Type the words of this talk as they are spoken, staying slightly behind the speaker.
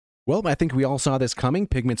Well, I think we all saw this coming,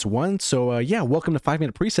 Pigments 1. So yeah, welcome to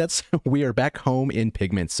 5-Minute Presets. We are back home in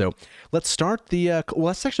Pigments. So let's start the, well,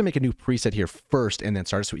 let's actually make a new preset here first and then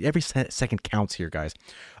start. So every second counts here, guys.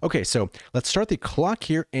 Okay, so let's start the clock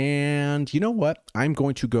here. And you know what? I'm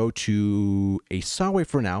going to go to a saw wave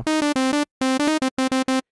for now.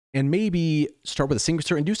 And maybe start with a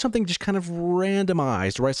sequencer and do something just kind of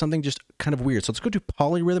randomized, right? Something just kind of weird. So let's go to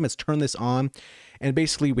polyrhythm. Let's turn this on. And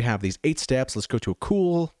basically we have these 8 steps. Let's go to a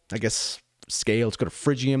cool, I guess, scale. Let's go to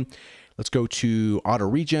Phrygian. Let's go to auto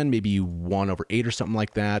regen, maybe 1/8 or something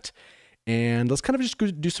like that. And let's kind of just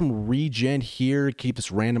go do some regen here. Keep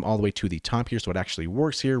this random all the way to the top here so it actually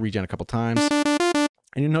works here. Regen a couple times. And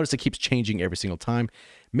you'll notice it keeps changing every single time.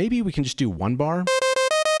 Maybe we can just do 1 bar.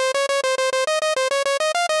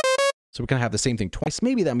 So we can have the same thing twice.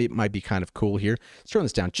 Maybe that might be kind of cool here. Let's turn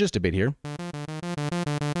this down just a bit here.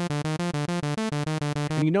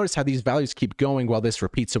 And you notice how these values keep going while this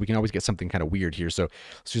repeats, so we can always get something kind of weird here. So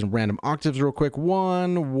let's do some random octaves real quick.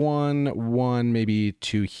 1, 1, 1, maybe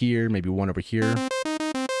 2 here, maybe 1 over here.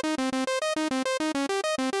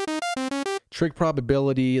 Trig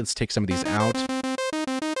probability, let's take some of these out.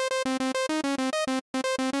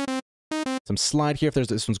 Some slide here. If there's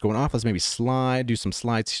this one's going off, let's maybe slide, do some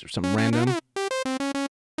slides, some random.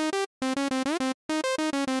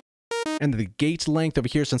 And the gate length over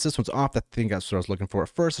here, since this one's off, I think that's what I was looking for at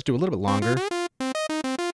first. Let's do a little bit longer.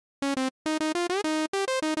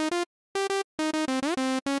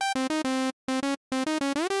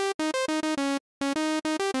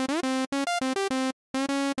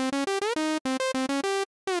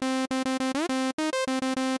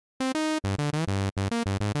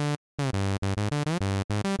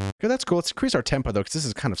 Okay, that's cool. Let's increase our tempo, though, because this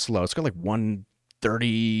is kind of slow. It's got like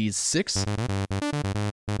 136.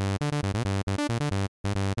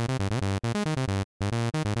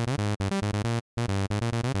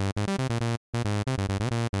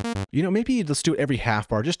 You know, maybe let's do it every half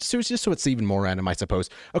bar, just so it's even more random, I suppose.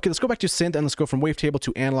 Okay, let's go back to synth, and let's go from wavetable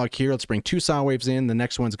to analog here. Let's bring 2 saw waves in. The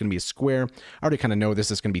next one's going to be a square. I already kind of know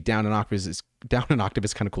this is going to be down an octave. Down an octave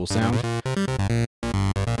is kind of cool sound. A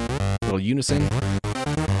little unison.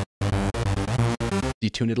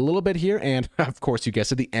 Detune it a little bit here, and of course, you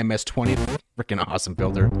guessed it, the MS-20, freaking awesome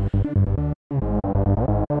filter.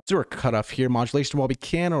 Let's do our cutoff here, modulation while we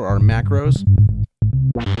can, or our macros.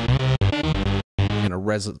 And a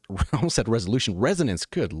almost said resolution, resonance,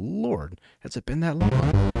 good lord, has it been that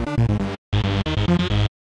long?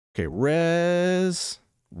 Okay, res,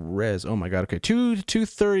 oh my god, okay,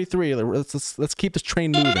 233, let's keep this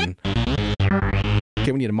train moving.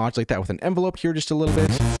 Okay, we need to modulate that with an envelope here just a little bit.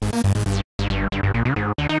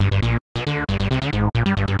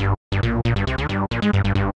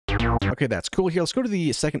 Okay, that's cool here. Let's go to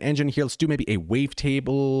the second engine here. Let's do maybe a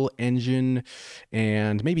wavetable engine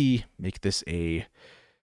and maybe make this a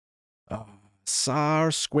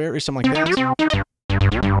saw square or something like that.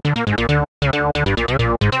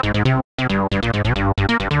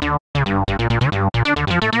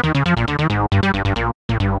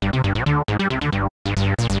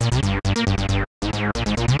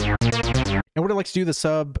 And what I'd like to do the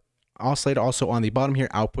sub oscillator also on the bottom here,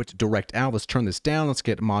 output direct out. Let's turn this down. Let's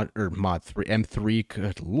get mod 3, M3.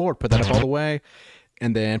 Good lord, put that up all the way.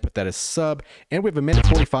 And then put that as sub. And we have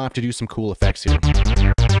 1:45 to do some cool effects here.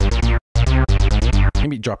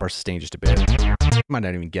 Maybe drop our sustain just a bit. Might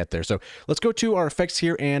not even get there. So let's go to our effects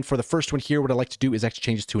here. And for the first one here, what I like to do is actually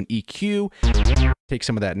change this to an EQ. Take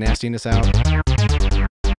some of that nastiness out.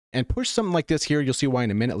 And push something like this here. You'll see why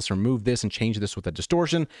in a minute. Let's remove this and change this with a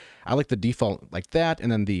distortion. I like the default like that.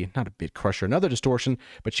 And then the, not a bit crusher, another distortion,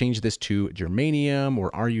 but change this to germanium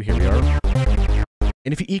or RU. Here we are.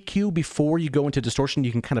 And if you EQ before you go into distortion,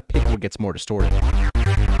 you can kind of pick what gets more distorted.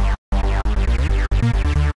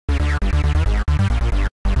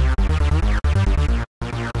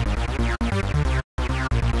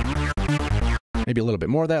 Maybe a little bit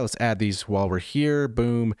more of that. Let's add these while we're here.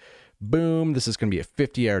 Boom. Boom, this is going to be a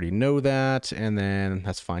 50, I already know that, and then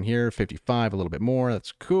that's fine here, 55, a little bit more,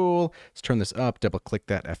 that's cool. Let's turn this up, double click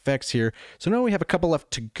that FX here. So now we have a couple left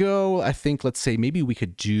to go. I think, let's say, maybe we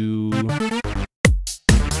could do...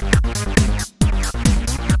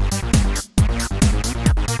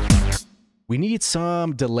 We need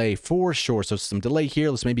some delay for sure, so some delay here.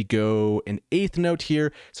 Let's maybe go an 8th note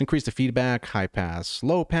here. Let's increase the feedback, high pass,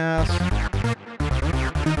 low pass.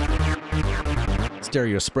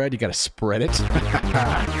 Stereo spread, you gotta spread it.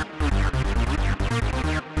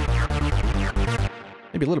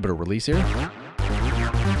 Maybe a little bit of release here.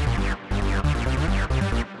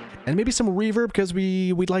 And maybe some reverb, because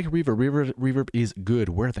we'd like reverb. Reverb is good.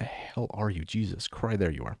 Where the hell are you? Jesus Christ,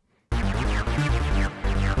 there you are.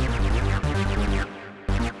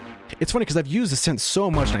 It's funny because I've used the synth so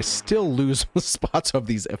much and I still lose spots of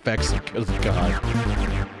these effects. Good God.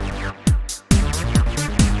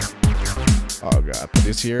 Oh God, put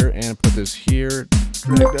this here and put this here.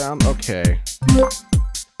 Drag down. Okay.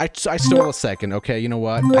 I stole a second. Okay, you know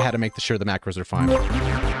what? I had to make sure the macros are fine.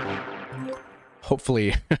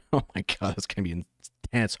 Hopefully. Oh my God, that's gonna be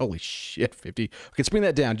intense. Holy shit, 50. Okay, let's bring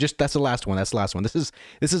that down. Just that's the last one. That's the last one. This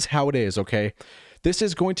is how it is. Okay, this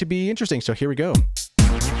is going to be interesting. So here we go.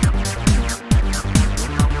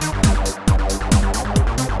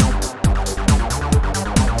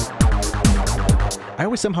 I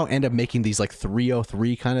always somehow end up making these like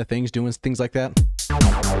 303 kind of things, doing things like that.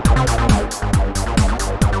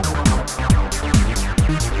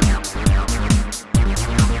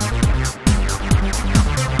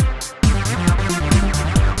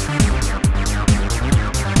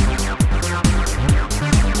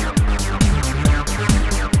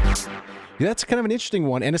 That's kind of an interesting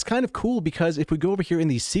one, and it's kind of cool because if we go over here in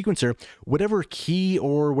the sequencer, whatever key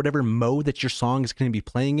or whatever mode that your song is going to be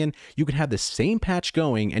playing in, you can have the same patch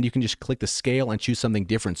going, and you can just click the scale and choose something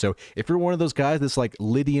different. So if you're one of those guys that's like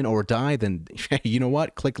Lydian or die, then you know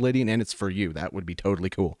what? Click Lydian and it's for you. That would be totally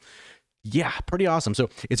cool. Yeah, pretty awesome. So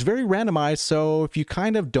it's very randomized, so if you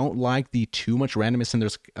kind of don't like the too much randomness and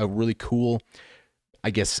there's a really cool, I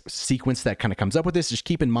guess, sequence that kind of comes up with this, just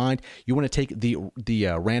keep in mind you want to take the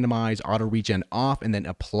randomize auto regen off and then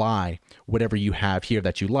apply whatever you have here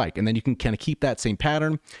that you like, and then you can kind of keep that same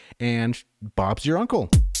pattern and Bob's your uncle.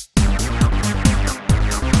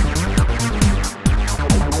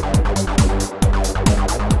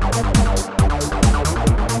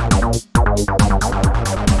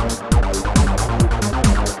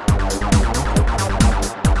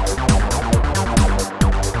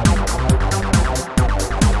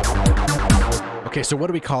 Okay, so what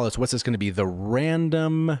do we call this? What's this going to be? The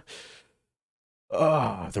random...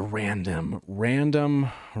 random.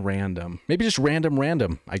 Maybe just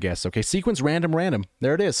random, I guess. Okay, sequence random.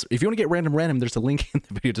 There it is. If you want to get random, there's a link in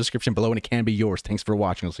the video description below, and it can be yours. Thanks for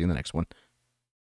watching. I'll see you in the next one.